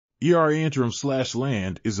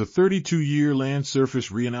ERA-Interim/Land is a 32-year land surface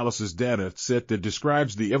reanalysis data set that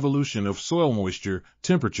describes the evolution of soil moisture,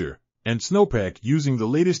 temperature, and snowpack using the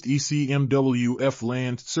latest ECMWF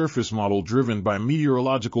land surface model driven by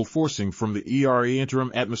meteorological forcing from the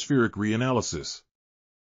ERA-Interim atmospheric reanalysis.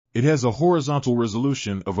 It has a horizontal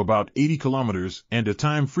resolution of about 80 kilometers and a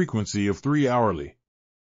time frequency of 3 hourly.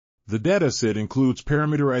 The dataset includes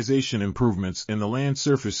parameterization improvements in the land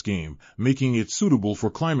surface scheme, making it suitable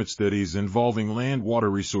for climate studies involving land water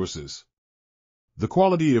resources. The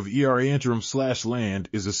quality of ERA-Interim/Land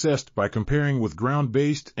is assessed by comparing with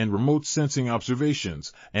ground-based and remote sensing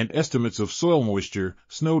observations, and estimates of soil moisture,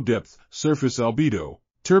 snow depth, surface albedo,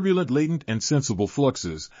 turbulent latent and sensible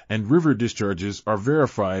fluxes, and river discharges are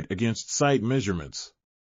verified against site measurements.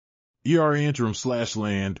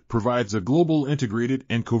 ERA-Interim/Land provides a global integrated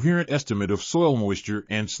and coherent estimate of soil moisture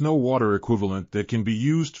and snow water equivalent that can be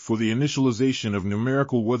used for the initialization of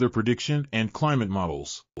numerical weather prediction and climate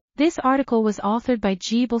models. This article was authored by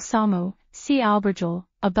G. Balsamo, C. Albergel,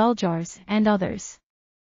 A. Beljaars, and others.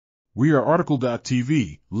 We are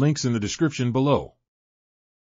RTCLTV, links in the description below.